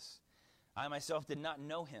Jesus. I myself did not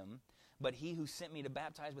know him, but he who sent me to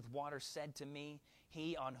baptize with water said to me,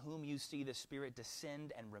 he on whom you see the Spirit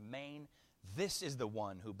descend and remain, this is the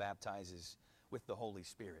one who baptizes with the Holy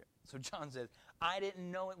Spirit. So John says, I didn't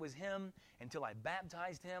know it was him until I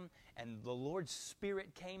baptized him, and the Lord's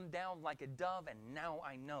Spirit came down like a dove, and now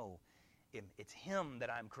I know it's him that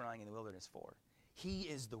I'm crying in the wilderness for. He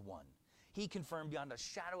is the one. He confirmed beyond a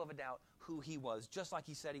shadow of a doubt who he was, just like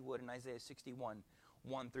he said he would in Isaiah 61,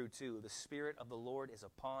 1 through 2. The Spirit of the Lord is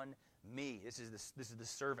upon me. This is the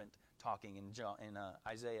servant talking in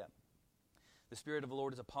Isaiah. The Spirit of the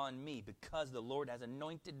Lord is upon me because the Lord has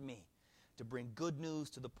anointed me to bring good news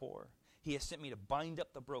to the poor. He has sent me to bind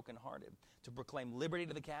up the brokenhearted, to proclaim liberty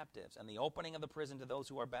to the captives and the opening of the prison to those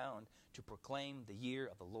who are bound, to proclaim the year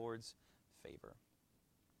of the Lord's favor.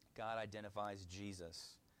 God identifies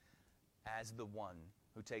Jesus as the one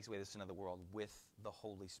who takes away the sin of the world with the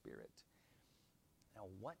Holy Spirit. Now,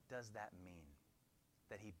 what does that mean?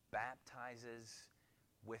 That he baptizes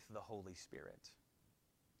with the Holy Spirit.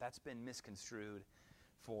 That's been misconstrued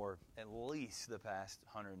for at least the past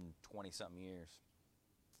 120-something years.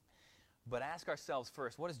 But ask ourselves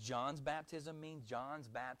first, what does John's baptism mean? John's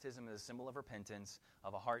baptism is a symbol of repentance,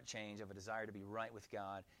 of a heart change, of a desire to be right with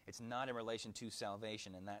God. It's not in relation to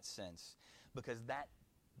salvation in that sense, because that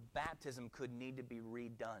baptism could need to be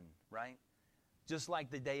redone, right? Just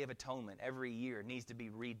like the Day of Atonement every year needs to be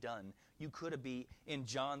redone. You could be in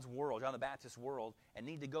John's world, John the Baptist's world, and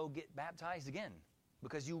need to go get baptized again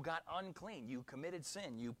because you got unclean. You committed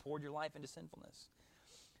sin. You poured your life into sinfulness.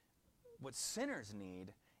 What sinners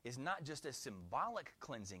need is not just a symbolic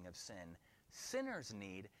cleansing of sin. Sinners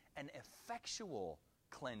need an effectual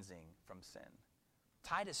cleansing from sin.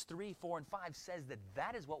 Titus 3, 4, and 5 says that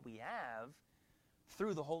that is what we have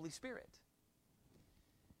through the Holy Spirit.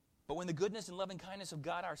 But when the goodness and loving kindness of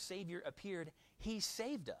God our Savior appeared, He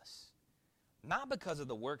saved us, not because of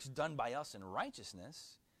the works done by us in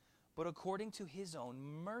righteousness, but according to His own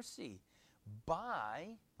mercy,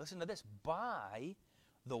 by, listen to this, by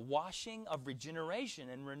the washing of regeneration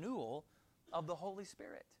and renewal of the Holy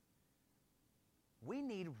Spirit. We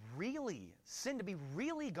need really sin to be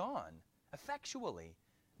really gone, effectually,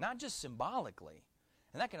 not just symbolically.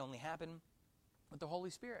 And that can only happen with the Holy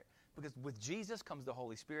Spirit. Because with Jesus comes the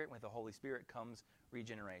Holy Spirit, and with the Holy Spirit comes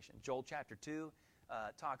regeneration. Joel chapter 2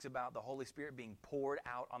 talks about the Holy Spirit being poured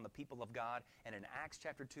out on the people of God. And in Acts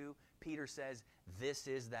chapter 2, Peter says, this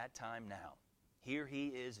is that time now. Here He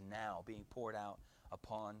is now being poured out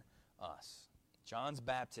upon us. John's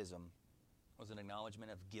baptism was an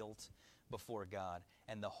acknowledgement of guilt before God.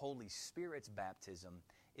 And the Holy Spirit's baptism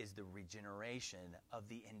is the regeneration of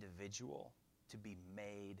the individual to be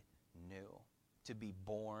made new, to be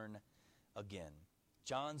born again.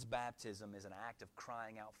 John's baptism is an act of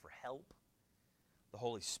crying out for help. The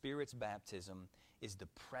Holy Spirit's baptism is the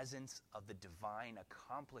presence of the divine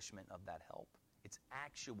accomplishment of that help. It's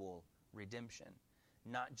actual redemption,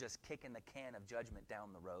 not just kicking the can of judgment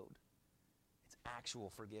down the road. It's actual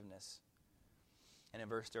forgiveness. And in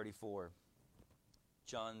verse 34,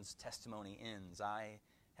 John's testimony ends, I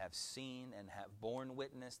have seen and have borne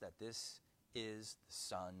witness that this is the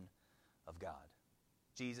Son of God.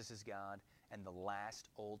 Jesus is God, and the last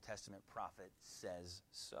Old Testament prophet says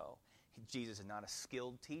so. Jesus is not a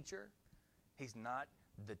skilled teacher. He's not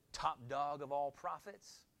the top dog of all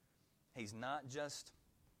prophets. He's not just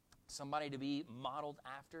somebody to be modeled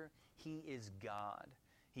after. He is God.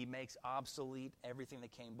 He makes obsolete everything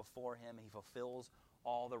that came before Him. He fulfills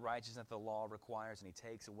all the righteousness the law requires, and He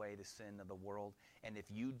takes away the sin of the world. And if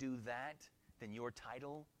you do that, then your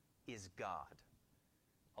title is God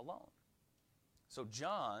alone. So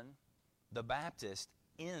John the Baptist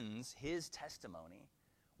ends his testimony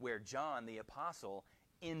where John the Apostle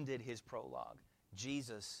ended his prologue.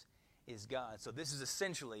 Jesus is God. So this is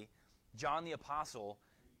essentially John the Apostle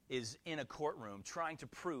is in a courtroom trying to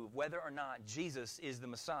prove whether or not Jesus is the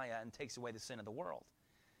Messiah and takes away the sin of the world.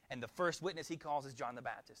 And the first witness he calls is John the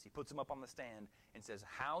Baptist. He puts him up on the stand and says,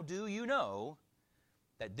 how do you know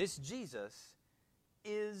that this Jesus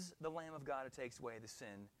is the Lamb of God who takes away the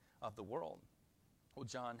sin of the world? Well,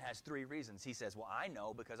 John has three reasons. He says, well, I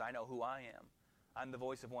know because I know who I am. I'm the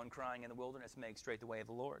voice of one crying in the wilderness, make straight the way of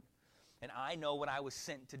the Lord. And I know what I was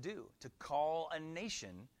sent to do, to call a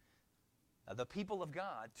nation, the people of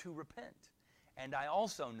God, to repent. And I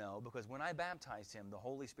also know because when I baptized him, the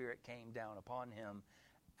Holy Spirit came down upon him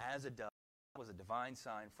as a dove. It was a divine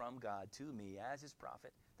sign from God to me as his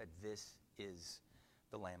prophet that this is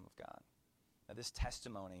the Lamb of God. Now, this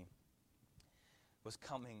testimony was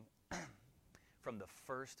coming from the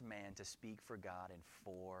first man to speak for God in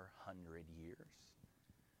 400 years.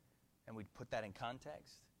 And we put that in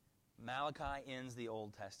context. Malachi ends the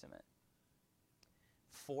Old Testament.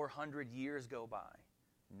 400 years go by.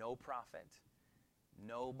 No prophet.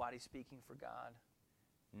 Nobody speaking for God.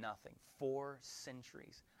 Nothing. 4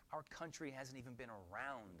 centuries. Our country hasn't even been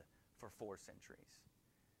around for 4 centuries.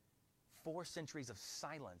 4 centuries of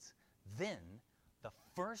silence. Then, the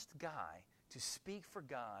first guy to speak for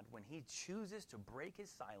God when he chooses to break his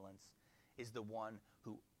silence is the one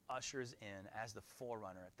who ushers in as the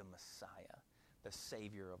forerunner, the Messiah, the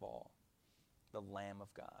Savior of all, the Lamb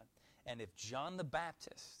of God. And if John the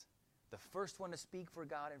Baptist, the first one to speak for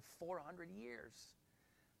God in 400 years,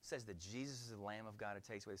 says that Jesus is the Lamb of God who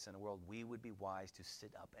takes away the sin of the world, we would be wise to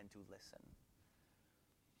sit up and to listen.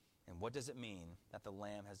 And what does it mean that the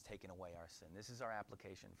Lamb has taken away our sin? This is our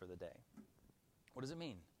application for the day. What does it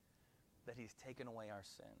mean that he's taken away our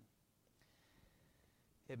sin?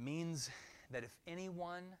 It means that if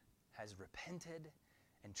anyone has repented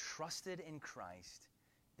and trusted in Christ,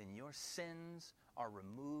 then your sins are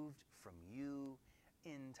removed from you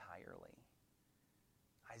entirely.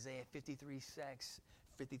 Isaiah 53:6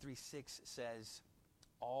 says,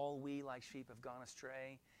 all we like sheep have gone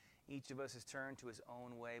astray. Each of us has turned to his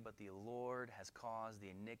own way, but the Lord has caused the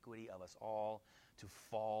iniquity of us all to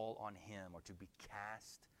fall on him, or to be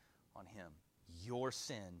cast on him. Your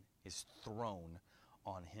sin is thrown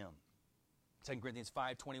on him. 2 Corinthians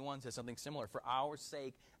 5:21 says something similar. For our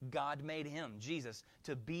sake, God made him, Jesus,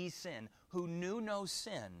 to be sin, who knew no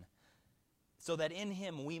sin, so that in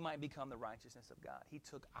him we might become the righteousness of God. He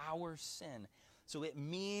took our sin. So it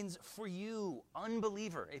means for you,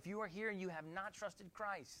 unbeliever, if you are here and you have not trusted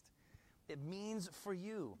Christ, it means for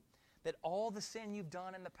you that all the sin you've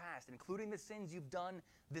done in the past, including the sins you've done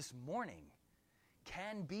this morning,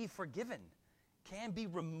 can be forgiven, can be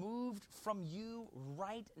removed from you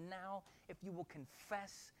right now if you will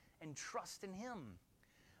confess and trust in Him.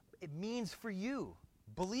 It means for you,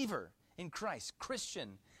 believer in Christ,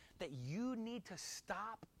 Christian, that you need to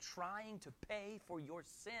stop trying to pay for your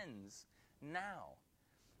sins now.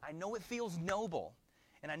 I know it feels noble,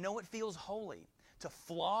 and I know it feels holy to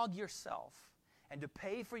flog yourself and to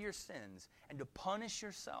pay for your sins and to punish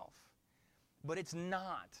yourself. But it's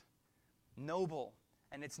not noble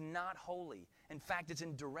and it's not holy. In fact, it's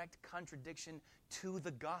in direct contradiction to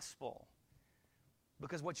the gospel.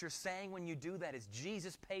 Because what you're saying when you do that is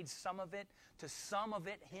Jesus paid some of it, to some of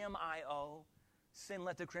it Him I owe. Sin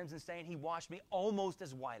left a crimson stain, He washed me almost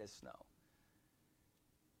as white as snow.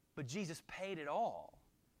 But Jesus paid it all.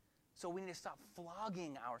 So we need to stop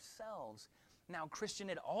flogging ourselves. Now, Christian,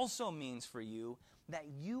 it also means for you that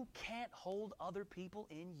you can't hold other people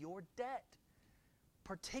in your debt,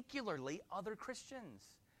 particularly other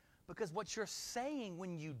Christians. Because what you're saying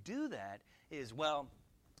when you do that is, well,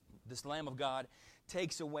 this Lamb of God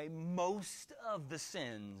takes away most of the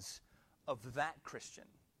sins of that Christian,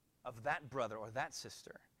 of that brother or that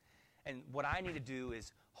sister. And what I need to do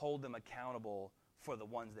is hold them accountable for the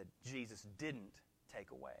ones that Jesus didn't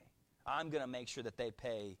take away. I'm going to make sure that they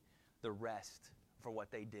pay the rest for what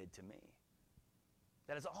they did to me.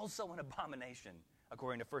 That is also an abomination,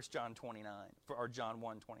 according to 1 John 29, or John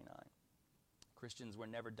 1:29. Christians, we're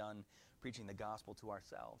never done preaching the gospel to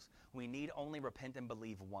ourselves. We need only repent and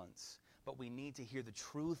believe once, but we need to hear the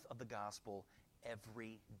truth of the gospel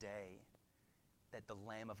every day, that the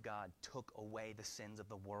Lamb of God took away the sins of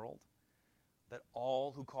the world, that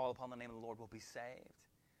all who call upon the name of the Lord will be saved,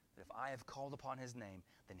 that if I have called upon His name,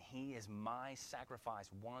 then He is my sacrifice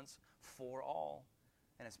once for all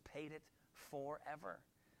and has paid it forever.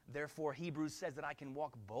 Therefore, Hebrews says that I can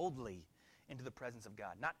walk boldly into the presence of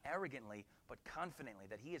God, not arrogantly, but confidently,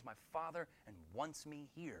 that He is my Father and wants me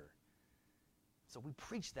here. So we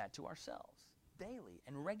preach that to ourselves daily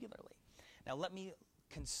and regularly. Now let me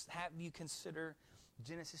have you consider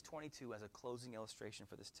Genesis 22 as a closing illustration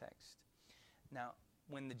for this text. Now,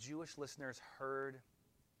 when the Jewish listeners heard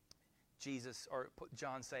Jesus, or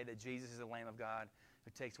John say that Jesus is the Lamb of God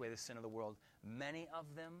who takes away the sin of the world, many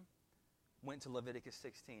of them went to Leviticus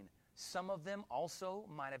 16. Some of them also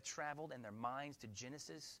might have traveled in their minds to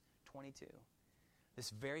Genesis 22. This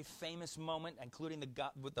very famous moment, including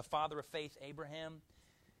with the father of faith, Abraham.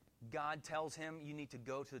 God tells him, you need to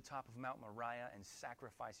go to the top of Mount Moriah and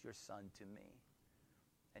sacrifice your son to me.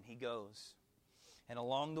 And he goes. And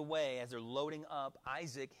along the way, as they're loading up,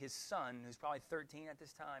 Isaac, his son, who's probably 13 at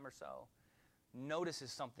this time or so,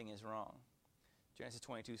 notices something is wrong. Genesis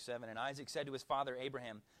 22:7, and Isaac said to his father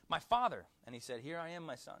Abraham, my father. And he said, here I am,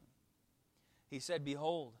 my son. He said,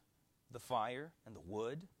 behold, the fire and the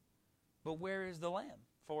wood, but where is the lamb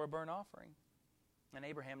for a burnt offering? And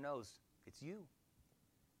Abraham knows, it's you.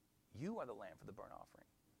 You are the lamb for the burnt offering.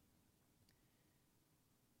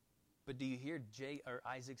 But do you hear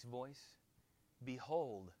Isaac's voice?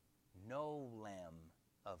 Behold, no Lamb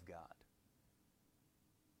of God.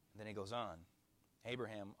 And then he goes on.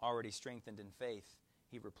 Abraham, already strengthened in faith,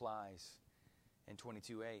 he replies in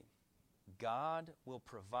 22:8, God will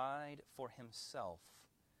provide for Himself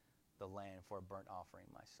the lamb for a burnt offering,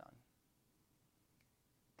 my son.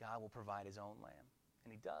 God will provide His own lamb.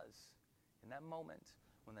 And He does. In that moment,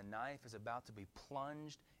 when the knife is about to be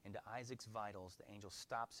plunged into Isaac's vitals, the angel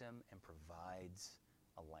stops him and provides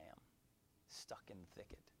a lamb stuck in the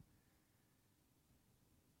thicket.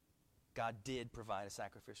 God did provide a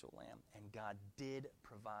sacrificial lamb, and God did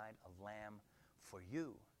provide a lamb for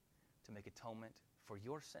you to make atonement for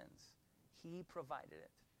your sins. He provided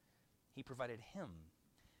it. He provided Him,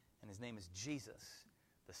 and His name is Jesus,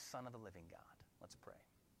 the Son of the living God. Let's pray.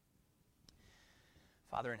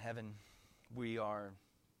 Father in heaven, we are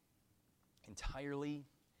entirely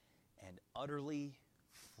and utterly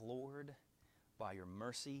floored by Your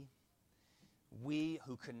mercy. We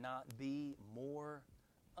who could not be more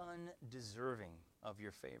undeserving of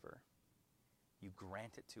Your favor, You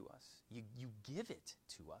grant it to us. You give it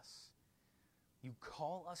to us. You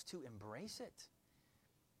call us to embrace it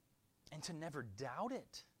and to never doubt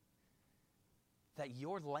it. That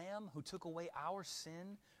Your Lamb who took away our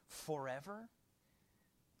sin forever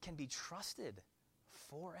can be trusted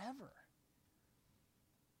forever.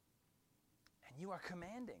 And You are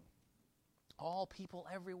commanding all people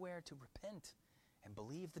everywhere to repent and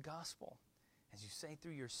believe the gospel, as You say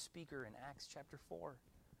through Your speaker in Acts chapter 4.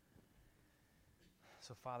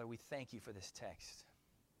 So, Father, we thank You for this text.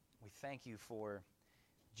 We thank You for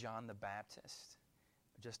John the Baptist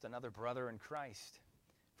just another brother in Christ,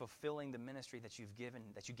 fulfilling the ministry that you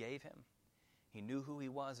gave him. He knew who he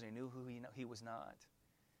was, and he knew who he was not.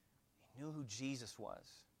 He knew who Jesus was,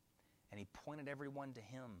 and he pointed everyone to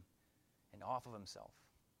him and off of himself.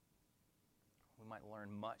 We might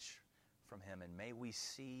learn much from him, and may we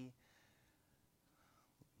see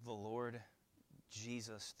the Lord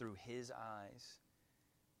Jesus through his eyes,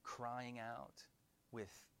 crying out with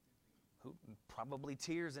probably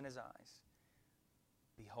tears in his eyes,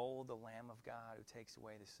 "Behold the Lamb of God who takes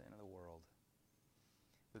away the sin of the world."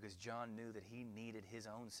 Because John knew that he needed his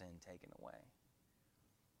own sin taken away.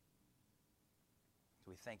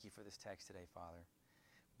 So we thank you for this text today, Father.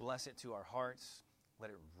 Bless it to our hearts. Let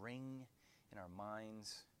it ring in our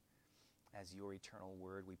minds as your eternal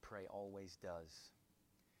word, we pray, always does.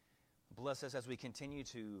 Bless us as we continue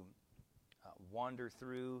to wander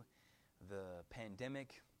through the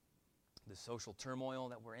pandemic, the social turmoil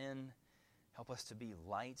that we're in. Help us to be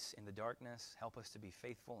lights in the darkness. Help us to be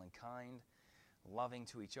faithful and kind, loving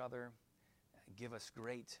to each other. Give us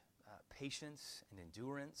great patience and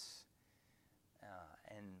endurance.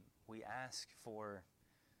 And we ask for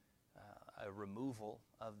a removal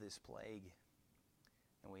of this plague.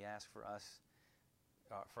 And we ask for us,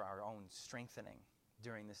 for our own strengthening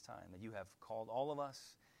during this time, that you have called all of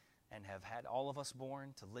us and have had all of us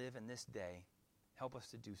born to live in this day. Help us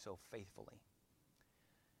to do so faithfully.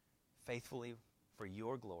 Faithfully for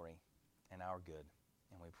your glory and our good.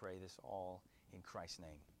 And we pray this all in Christ's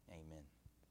name. Amen.